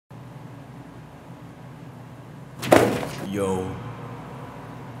Yo.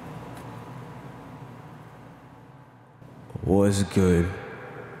 What's good?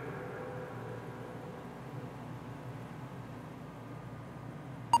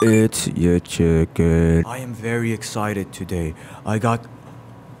 It's your chicken. I am very excited today. I got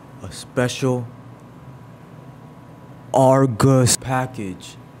a special Argus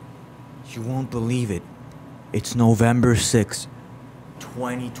package. You won't believe it. It's November 6th,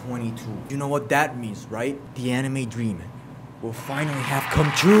 2022. You know what that means, right? The anime dream will finally have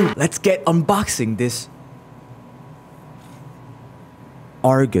come true. Let's get unboxing this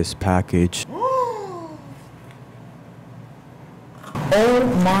Argus package. Oh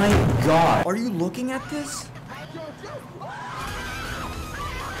my god. Are you looking at this?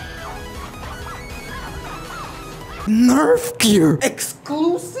 Nervegear!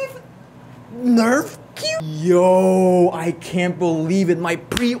 Exclusive Nervegear? Yo, I can't believe it. My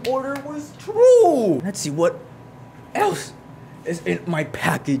pre-order was true. Let's see what else is in my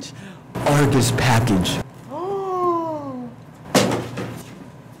package. Argus package.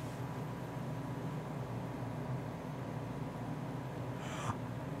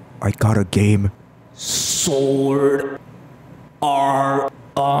 I got a game. Sword Art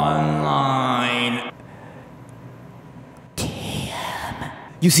Online. Damn.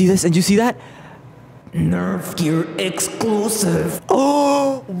 You see this and you see that? Nervegear exclusive.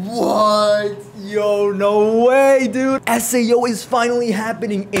 Oh, what? Yo, no way, dude. SAO is finally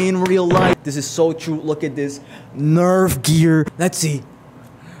happening in real life. This is so true. Look at this. Nervegear. Let's see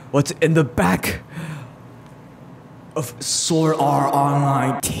what's in the back of Sword Art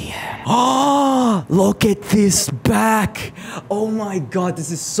Online. Damn. Oh, look at this back. Oh my god,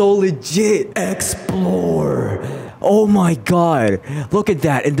 this is so legit. Explore. Oh my god. Look at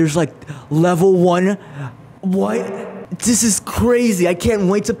that. And there's like level 1. What? This is crazy. I can't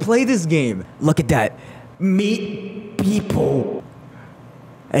wait to play this game. Look at that. Meet people.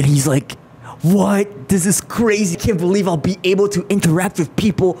 And he's like, what? This is crazy. I can't believe I'll be able to interact with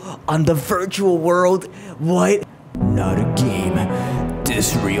people on the virtual world. What? Not a game,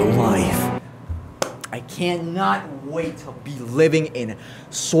 this real life. I cannot wait to be living in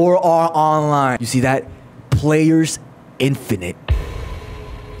Sword Art Online. You see that? Players infinite.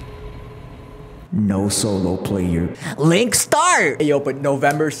 No solo player. Link start! Hey yo, but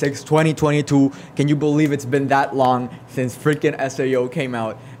November 6th, 2022, can you believe it's been that long since freaking SAO came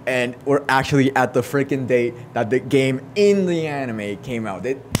out? And we're actually at the freaking date that the game in the anime came out.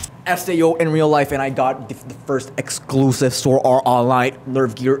 SAO in real life, and I got the first exclusive Sword Art Online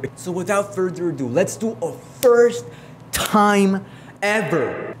Nervegear. So without further ado, let's do a first time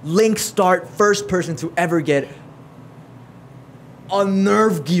ever link start, first person to ever get a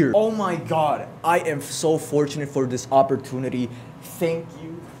Nervegear. Oh my god, I am so fortunate for this opportunity. Thank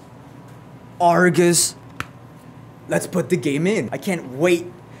you, Argus. Let's put the game in. I can't wait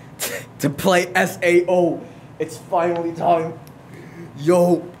to play SAO. It's finally time.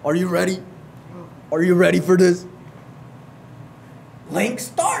 Yo, are you ready? Are you ready for this? Link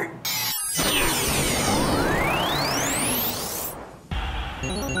start!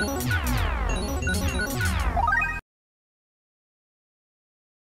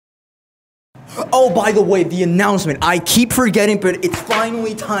 Oh, by the way, the announcement. I keep forgetting, but it's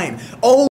finally time. Oh!